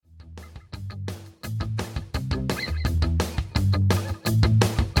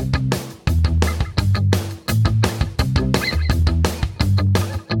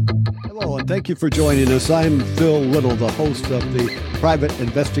Thank you for joining us. I'm Phil Little, the host of the Private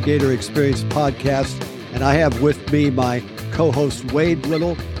Investigator Experience podcast, and I have with me my co-host Wade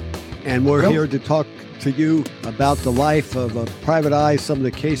Little, and we're here to talk to you about the life of a private eye, some of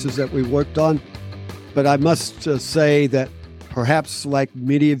the cases that we worked on. But I must say that perhaps like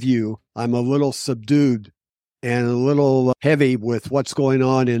many of you, I'm a little subdued and a little heavy with what's going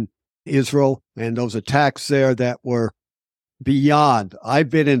on in Israel and those attacks there that were beyond.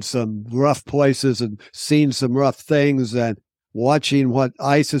 I've been in some rough places and seen some rough things and watching what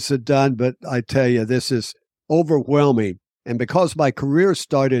ISIS had done, but I tell you, this is overwhelming. And because my career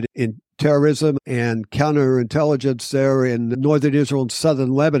started in terrorism and counterintelligence there in northern Israel and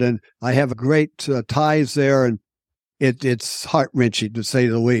southern Lebanon, I have great ties there, and it's heart-wrenching to say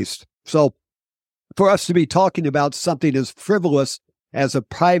the least. So for us to be talking about something as frivolous as a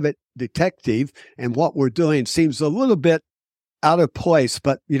private detective and what we're doing seems a little bit out of place,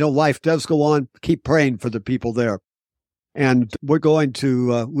 but life does go on. Keep praying for the people there. And we're going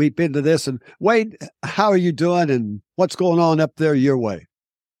to leap into this. And Wade, how are you doing and what's going on up there your way?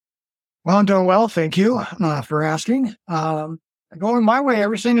 Well, I'm doing well. Thank you for asking. Going my way,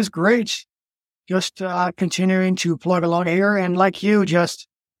 everything is great. Just continuing to plug along here. And like you, just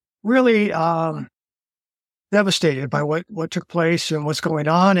really devastated by what took place and what's going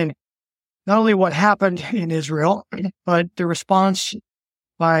on. And not only what happened in Israel, but the response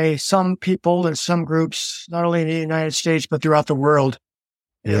by some people and some groups, not only in the United States, but throughout the world.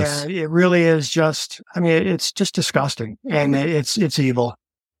 Yes. And it really is just, it's just disgusting and it's evil.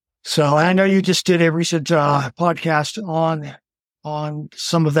 So I know you just did a recent podcast on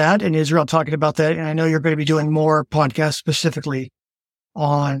some of that in Israel, talking about that. And I know you're going to be doing more podcasts specifically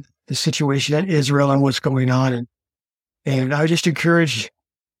on the situation in Israel and what's going on. And I just encourage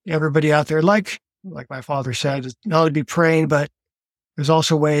everybody out there, like my father said, not only be praying, but there's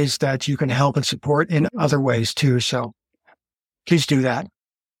also ways that you can help and support in other ways too. So please do that.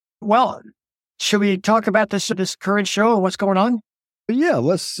 Well, should we talk about this current show and what's going on? Yeah,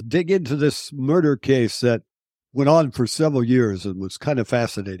 let's dig into this murder case that went on for several years and was kind of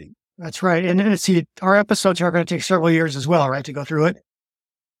fascinating. That's right. And see, our episodes are going to take several years as well, right, to go through it?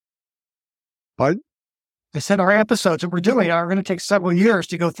 Pardon? I said our episodes that we're doing are going to take several years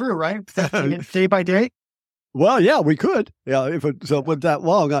to go through, right? Day by day? Well, yeah, we could. Yeah, if it went that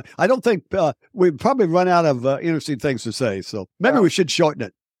long. I don't think we'd probably run out of interesting things to say. So maybe we should shorten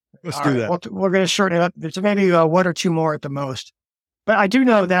it. Let's do that. Well, we're going to shorten it up. There's maybe one or two more at the most. But I do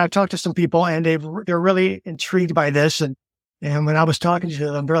know that I've talked to some people and they're really intrigued by this. And when I was talking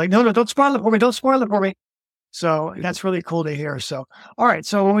to them, they're like, no, don't spoil it for me. Don't spoil it for me. So that's really cool to hear. So, all right.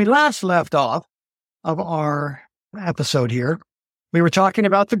 So when we last left off of our episode here, we were talking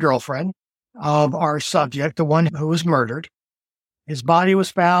about the girlfriend of our subject, the one who was murdered. His body was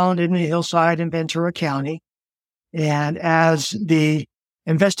found in the hillside in Ventura County. And as the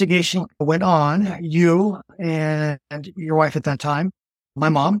investigation went on, you and your wife at that time, my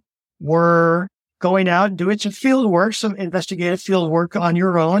mom, were going out and doing some field work, some investigative field work on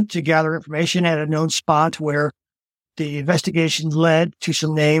your own to gather information at a known spot where the investigation led to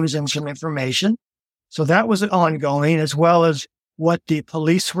some names and some information. So that was ongoing, as well as what the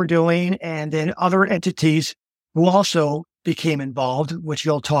police were doing, and then other entities who also became involved, which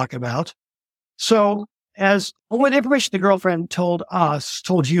you'll talk about. So what information the girlfriend told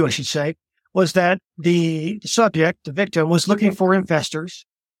you, I should say, was that the subject, the victim, was looking for investors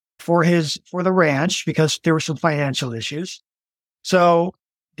for the ranch because there were some financial issues. So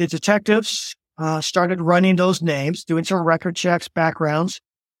the detectives started running those names, doing some record checks, backgrounds.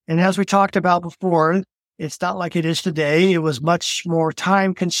 And as we talked about before, it's not like it is today. It was much more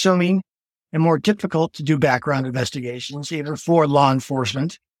time consuming and more difficult to do background investigations, even for law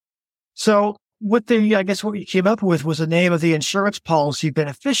enforcement. So what you came up with was the name of the insurance policy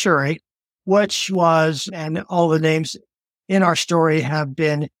beneficiary, which was, and all the names in our story have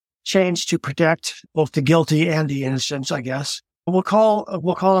been changed to protect both the guilty and the innocent, I guess. We'll call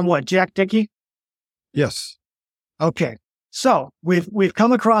him what? Jack Dickey? Yes. Okay. So we've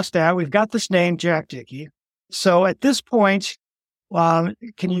come across that. We've got this name, Jack Dickey. So at this point, can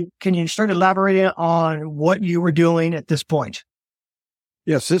you start elaborating on what you were doing at this point?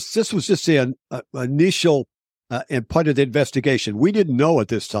 Yes, this was just the initial and part of the investigation. We didn't know at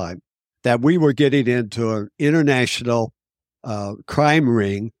this time that we were getting into an international crime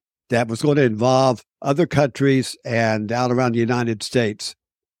ring that was going to involve other countries and out around the United States.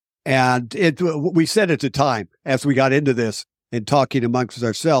 And we said at the time, as we got into this and talking amongst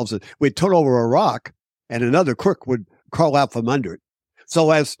ourselves, that we'd turn over a rock and another crook would crawl out from under it.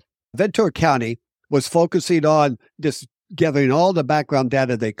 So as Ventura County was focusing on just gathering all the background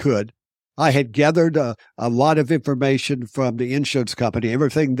data they could, I had gathered a lot of information from the insurance company,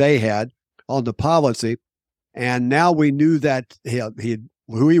 everything they had on the policy. And now we knew that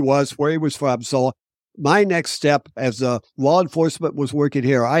who he was, where he was from. So my next step as law enforcement was working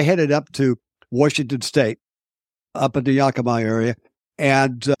here. I headed up to Washington State, up in the Yakima area,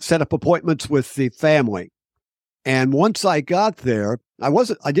 and set up appointments with the family. And once I got there, I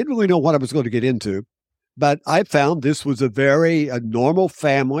didn't really know what I was going to get into, but I found this was a very normal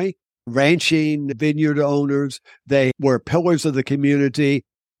family, ranching vineyard owners. They were pillars of the community.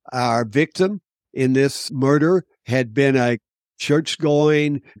 Our victim in this murder had been a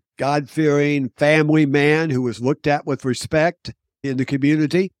church-going, God-fearing family man who was looked at with respect in the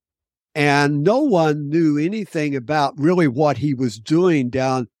community. And no one knew anything about really what he was doing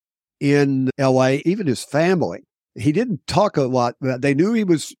down in L.A., even his family. He didn't talk a lot. They knew he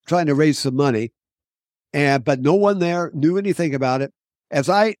was trying to raise some money, but no one there knew anything about it. As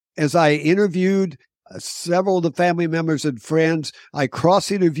I interviewed several of the family members and friends, I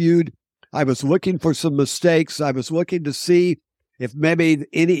cross-interviewed. I was looking for some mistakes. I was looking to see if maybe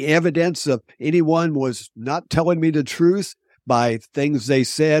any evidence of anyone was not telling me the truth by things they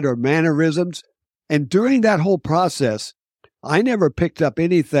said or mannerisms. And during that whole process, I never picked up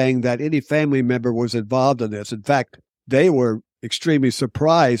anything that any family member was involved in this. In fact, they were extremely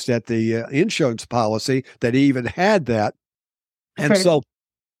surprised at the insurance policy that he even had that. And okay. So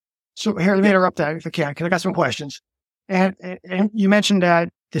here, let me interrupt that if I can, because I got some questions. And you mentioned that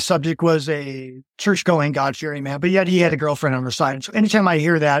the subject was a church-going, God-fearing man, but yet he had a girlfriend on the side. So anytime I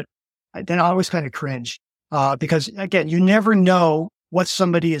hear that, then I always kind of cringe because, again, you never know what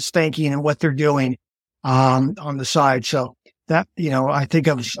somebody is thinking and what they're doing on the side. So that, I think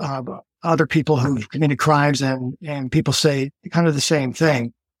of other people who've committed crimes and people say kind of the same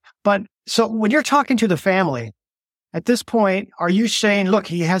thing. But so when you're talking to the family, at this point, are you saying, look,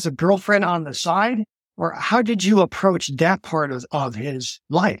 he has a girlfriend on the side? Or how did you approach that part of his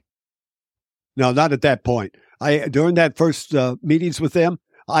life? No, not at that point. During that first meetings with them,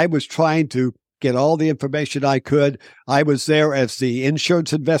 I was trying to get all the information I could. I was there as the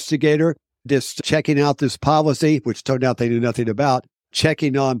insurance investigator, just checking out this policy, which turned out they knew nothing about,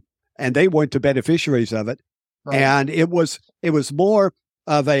 checking on, and they weren't the beneficiaries of it. Right. And it was more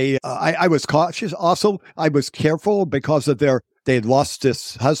of I was cautious. Also, I was careful because of they had lost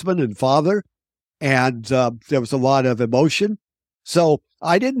this husband and father. And there was a lot of emotion. So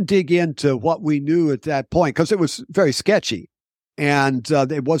I didn't dig into what we knew at that point because it was very sketchy. And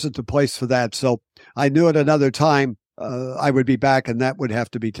it wasn't the place for that. So I knew at another time I would be back and that would have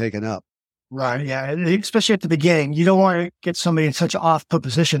to be taken up. Right. Yeah. Especially at the beginning. You don't want to get somebody in such an off-put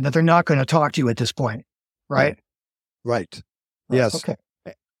position that they're not going to talk to you at this point. Right? Right. Yes. Okay.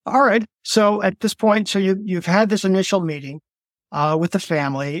 All right. So at this point, so you've had this initial meeting with the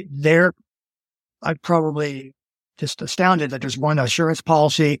family. I'm probably just astounded that there's one assurance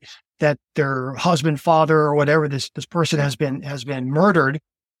policy that their husband, father, or whatever this person has been murdered.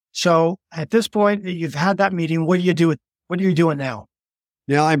 So at this point, you've had that meeting. What are you doing now?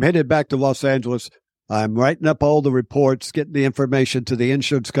 Now I'm headed back to Los Angeles. I'm writing up all the reports, getting the information to the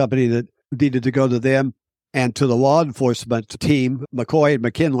insurance company that needed to go to them and to the law enforcement team, McCoy and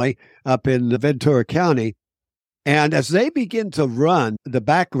McKinley, up in Ventura County. And as they begin to run the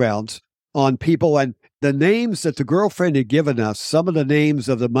backgrounds on people and the names that the girlfriend had given us, some of the names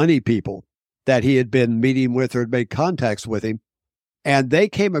of the money people that he had been meeting with or had made contacts with him. And they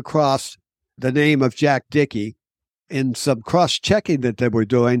came across the name of Jack Dickey in some cross-checking that they were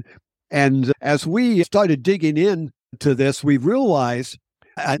doing. And as we started digging into this, we realized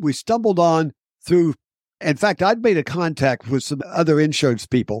we stumbled on through, in fact, I'd made a contact with some other insurance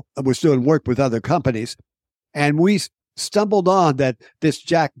people. I was doing work with other companies. And we stumbled on that this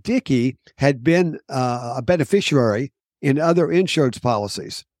Jack Dickey had been a beneficiary in other insurance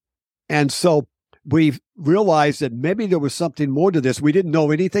policies. And so we realized that maybe there was something more to this. We didn't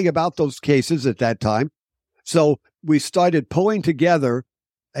know anything about those cases at that time. So we started pulling together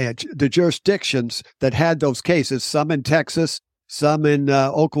the jurisdictions that had those cases, some in Texas, some in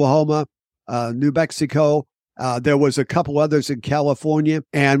Oklahoma, New Mexico. There was a couple others in California,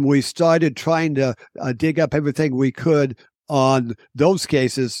 and we started trying to dig up everything we could on those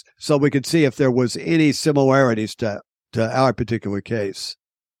cases so we could see if there was any similarities to our particular case.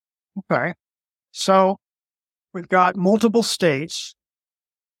 Okay. So we've got multiple states,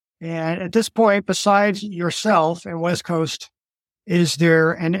 and at this point, besides yourself and West Coast, is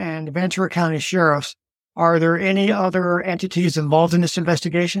there, and Ventura County Sheriffs, are there any other entities involved in this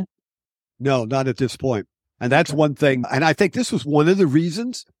investigation? No, not at this point. And that's one thing. And I think this was one of the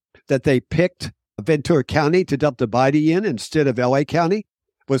reasons that they picked Ventura County to dump the body in instead of LA County,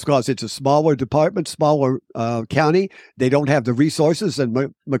 was because it's a smaller department, smaller county. They don't have the resources.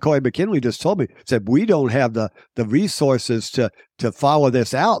 And McCoy McKinley just told me, said, we don't have the resources to follow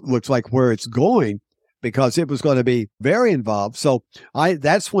this out. Looks like where it's going, because it was going to be very involved. So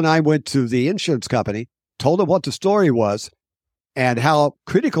that's when I went to the insurance company, told them what the story was and how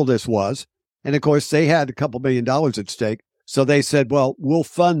critical this was. And of course, they had a couple $1 million at stake. So they said, well, we'll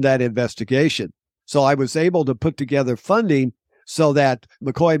fund that investigation. So I was able to put together funding so that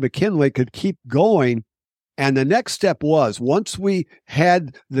McCoy McKinley could keep going. And the next step was, once we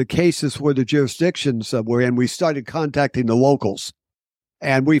had the cases where the jurisdictions were in, we started contacting the locals.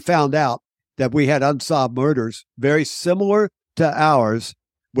 And we found out that we had unsolved murders very similar to ours,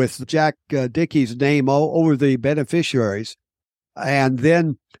 with Jack Dickey's name all over the beneficiaries. And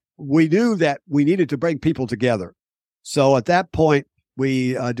then we knew that we needed to bring people together. So at that point,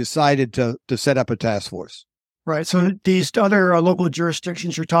 we decided to set up a task force. Right. So these other local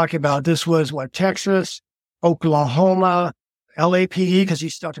jurisdictions you're talking about, this was what, Texas, Oklahoma, LAPD, because you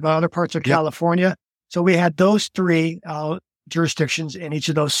talked about other parts of California. So we had those three jurisdictions in each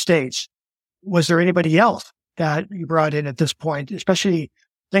of those states. Was there anybody else that you brought in at this point, especially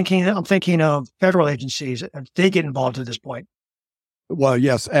I'm thinking of federal agencies, they get involved at this point? Well,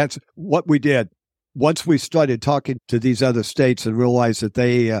 yes, that's what we did. Once we started talking to these other states and realized that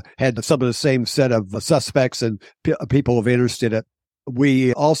they had some of the same set of suspects and people of interest in it,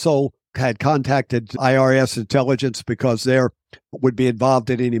 we also had contacted IRS intelligence, because they would be involved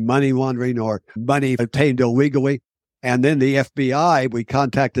in any money laundering or money obtained illegally. And then the FBI, we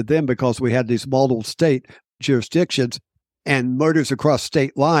contacted them because we had these multiple state jurisdictions and murders across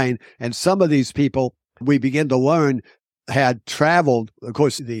state line. And some of these people, we began to learn, had traveled. Of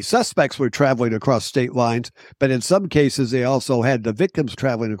course, the suspects were traveling across state lines, but in some cases, they also had the victims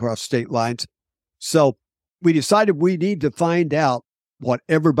traveling across state lines. So we decided we need to find out what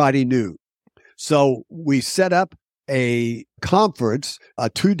everybody knew. So we set up a conference, a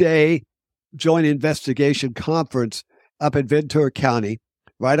 2-day joint investigation conference up in Ventura County,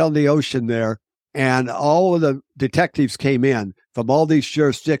 right on the ocean there. And all of the detectives came in from all these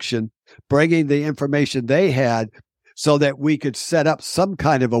jurisdictions, bringing the information they had, so that we could set up some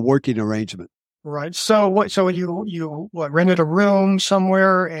kind of a working arrangement. Right. So what? So you rented a room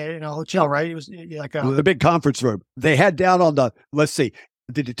somewhere in a hotel, right? It was like the big conference room. They had down on the, let's see,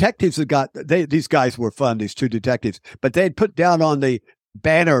 the detectives these guys were fun, these two detectives, but they'd put down on the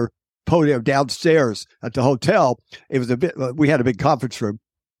banner podium downstairs at the hotel. It was we had a big conference room,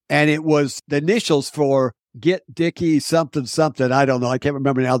 and it was the initials for Get Dickey something something. I don't know. I can't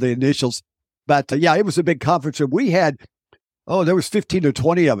remember now the initials. But it was a big conference room. We had, there was 15 or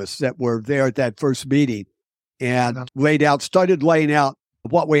 20 of us that were there at that first meeting, and started laying out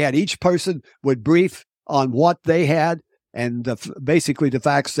what we had. Each person would brief on what they had and basically the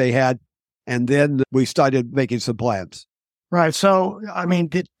facts they had. And then we started making some plans. Right. So, I mean,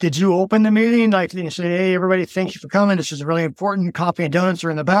 did you open the meeting? Like, you say, hey, everybody, thank you for coming. This is really important. Coffee and donuts are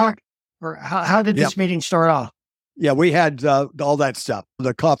in the back. Or how did this meeting start off? Yeah, we had all that stuff.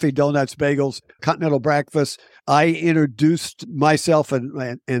 The coffee, donuts, bagels, continental breakfast. I introduced myself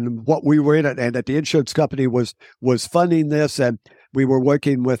and what we were in, and that the insurance company was funding this, and we were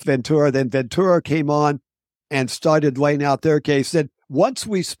working with Ventura. Then Ventura came on and started laying out their case. Then once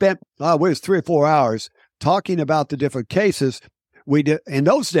we spent, it was 3 or 4 hours talking about the different cases, in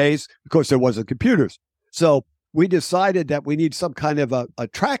those days, of course, there wasn't computers. So we decided that we need some kind of a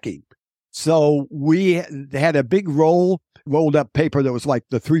tracking. So we had a big rolled up paper that was like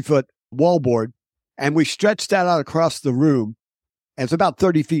the 3-foot wallboard, and we stretched that out across the room. And it's about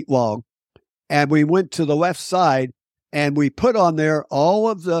 30 feet long. And we went to the left side, and we put on there all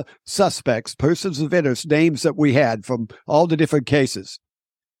of the suspects, persons of interest, names that we had from all the different cases.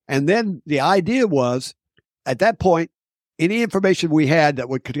 And then the idea was, at that point, any information we had that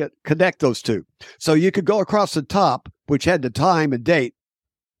would connect those two. So you could go across the top, which had the time and date,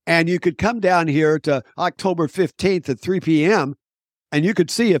 and you could come down here to October 15th at 3 p.m., and you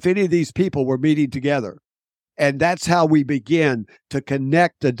could see if any of these people were meeting together. And that's how we begin to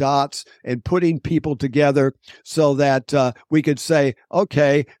connect the dots and putting people together so that we could say,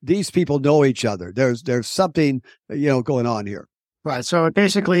 okay, these people know each other. There's something, going on here. Right. So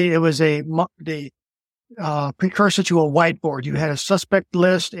basically, it was the precursor to a whiteboard. You had a suspect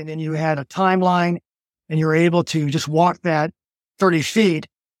list, and then you had a timeline, and you were able to just walk that 30 feet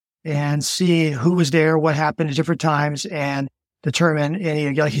and see who was there, what happened at different times, and determine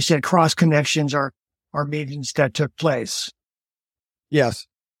any, like you said, cross connections or meetings that took place. Yes.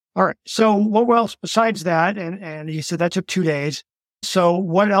 All right. So what else besides that? And you said that took 2 days. So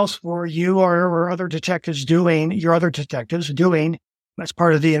what else were you or other detectives doing, your other detectives doing as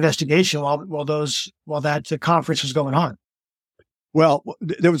part of the investigation while that conference was going on? Well,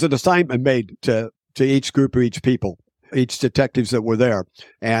 there was an assignment made to each group or each people, each detectives that were there.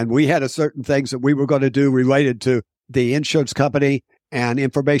 And we had a certain things that we were going to do related to the insurance company and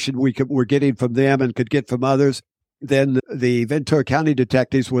information were getting from them and could get from others. Then the Ventura County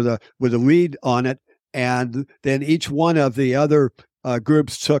detectives were the lead on it. And then each one of the other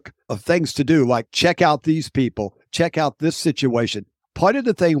groups took things to do, like check out these people, check out this situation. Part of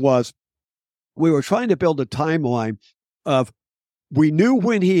the thing was we were trying to build a timeline of, we knew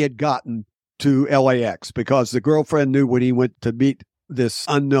when he had gotten to LAX because the girlfriend knew when he went to meet this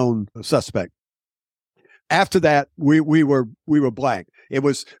unknown suspect. After that, we were blank. It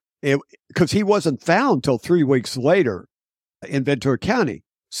was because he wasn't found till 3 weeks later in Ventura County.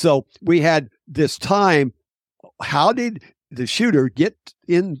 So we had this time. How did the shooter get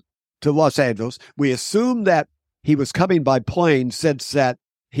into Los Angeles? We assumed that he was coming by plane since that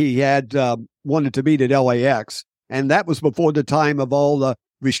he had wanted to meet at LAX. And that was before the time of all the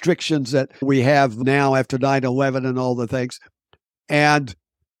restrictions that we have now after 9/11 and all the things. And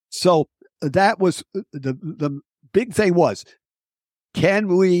so that was the big thing was, can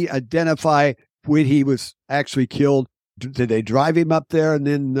we identify when he was actually killed? Did they drive him up there and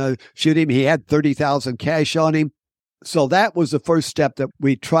then shoot him? He had $30,000 cash on him. So that was the first step that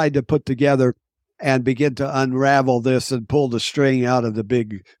we tried to put together and begin to unravel this and pull the string out of the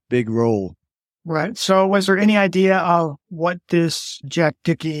big roll. Right. So was there any idea of what this Jack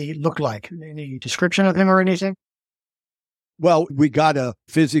Dickey looked like? Any description of him or anything? Well, we got a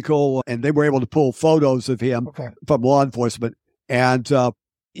physical and they were able to pull photos of him from law enforcement. And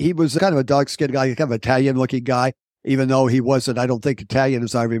he was kind of a dark-skinned guy, kind of Italian-looking guy, even though he wasn't, I don't think, Italian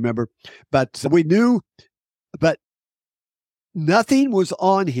as I remember. But we knew, but nothing was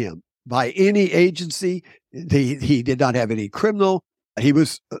on him by any agency. He did not have any criminal. He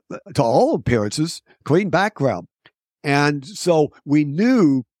was, to all appearances, clean background. And so we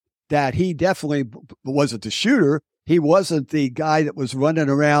knew that he definitely wasn't the shooter. He wasn't the guy that was running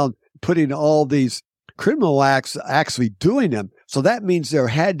around putting all these criminal acts, actually doing them. So that means there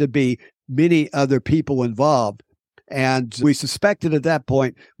had to be many other people involved. And we suspected at that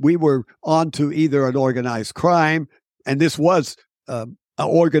point we were onto either an organized crime, and this was an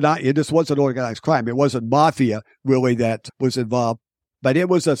organized crime. It wasn't mafia really that was involved. But it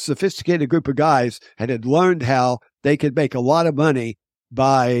was a sophisticated group of guys and had learned how they could make a lot of money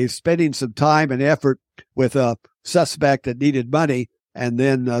by spending some time and effort with a suspect that needed money and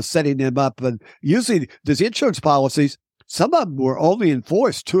then setting them up. And usually these insurance policies, some of them were only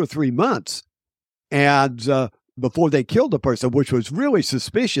enforced 2 or 3 months and before they killed the person, which was really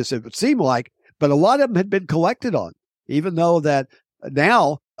suspicious, it would seem like. But a lot of them had been collected on, even though that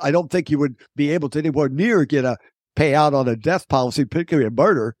now I don't think you would be able to anywhere near get a payout on a death policy, particularly a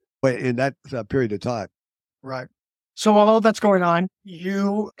murder, in that period of time. Right. So while all that's going on,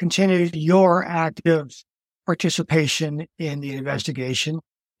 you continued your active participation in the investigation.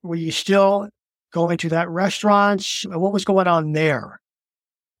 Were you still going to that restaurant? What was going on there?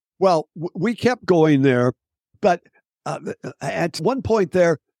 Well, we kept going there, but at one point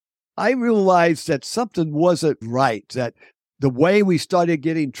there, I realized that something wasn't right, that the way we started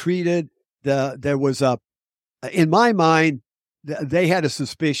getting treated, there was in my mind, they had a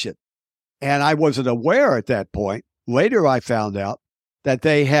suspicion, and I wasn't aware at that point. Later, I found out that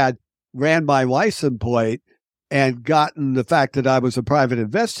they had ran my license plate and gotten the fact that I was a private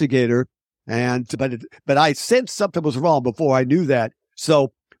investigator. But I sensed something was wrong before I knew that.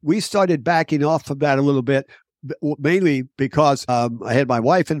 So we started backing off from that a little bit, mainly because I had my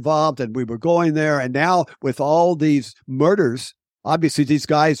wife involved and we were going there. And now with all these murders, obviously these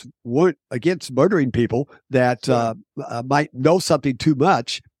guys weren't against murdering people that might know something too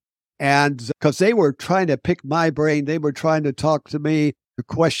much. And because they were trying to pick my brain, they were trying to talk to me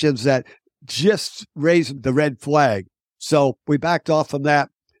questions that just raised the red flag. So we backed off from that.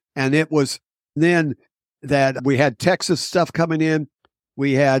 And it was then that we had Texas stuff coming in.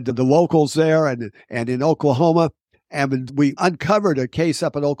 We had the locals there and in Oklahoma. And we uncovered a case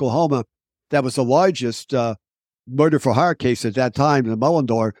up in Oklahoma that was the largest murder for hire case at that time, the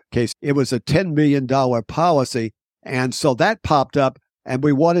Mullendorf case. It was a $10 million policy. And so that popped up, and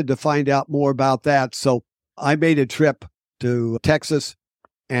we wanted to find out more about that. So I made a trip to Texas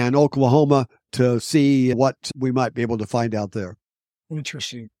and Oklahoma to see what we might be able to find out there.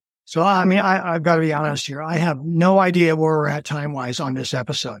 Interesting. So, I mean, I've got to be honest here. I have no idea where we're at time-wise on this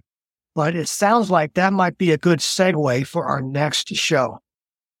episode, but it sounds like that might be a good segue for our next show.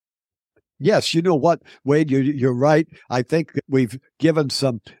 Yes, you know what, Wade, you're right. I think we've given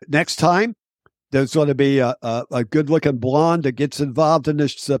some. Next time, There's going to be a good-looking blonde that gets involved in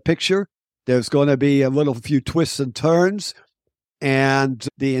this picture. There's going to be a few twists and turns, and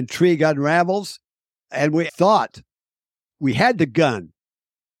the intrigue unravels. And we thought we had the gun.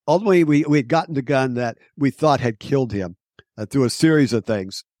 Ultimately, we had gotten the gun that we thought had killed him through a series of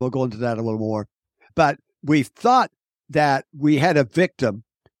things. We'll go into that a little more. But we thought that we had a victim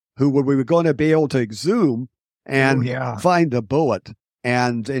who we were going to be able to exhume and find the bullet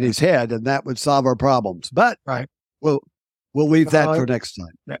and in his head, and that would solve our problems. But we'll leave that for next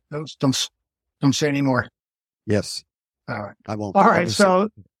time. Don't say any more. Yes. All right. I won't. All right. So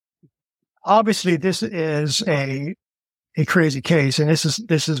obviously this is a crazy case. And this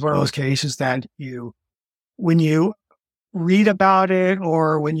is one of those cases that when you read about it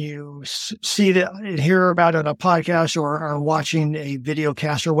or when you see it and hear about it on a podcast or are watching a video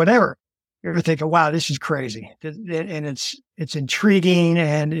cast or whatever, you're thinking, wow, this is crazy. And it's intriguing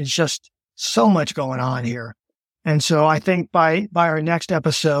and it's just so much going on here. And so I think by our next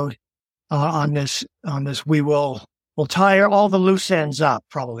episode on this, we'll tie all the loose ends up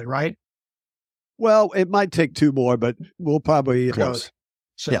probably, right? Well, it might take two more, but we'll probably close.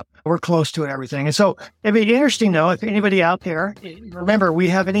 So we're close to everything. And so it'd be interesting, though, if anybody out there, remember, we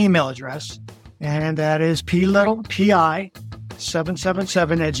have an email address, and that is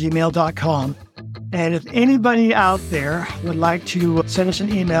pi777@gmail.com. And if anybody out there would like to send us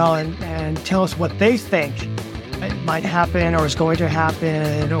an email and tell us what they think might happen or is going to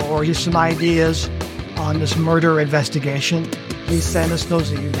happen or just some ideas on this murder investigation, please send us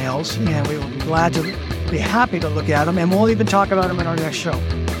those emails, and we will be happy to look at them, and we'll even talk about them in our next show.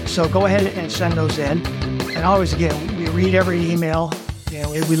 So go ahead and send those in. And always, again, we read every email, and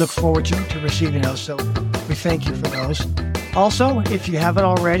we look forward to receiving those. So we thank you for those. Also, if you haven't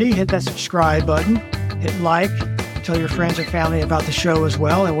already, hit that subscribe button, hit like, tell your friends and family about the show as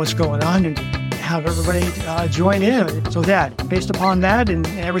well and what's going on, and have everybody join in. So that, based upon that and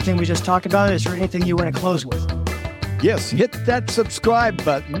everything we just talked about, is there anything you want to close with? Yes, hit that subscribe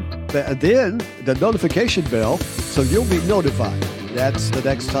button, then the notification bell, so you'll be notified. That's the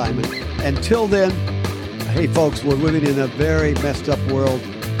next time. And until then, hey, folks, we're living in a very messed up world.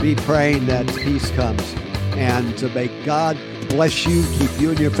 Be praying that peace comes. And may God bless you, keep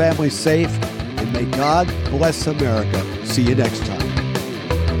you and your family safe, and may God bless America. See you next time.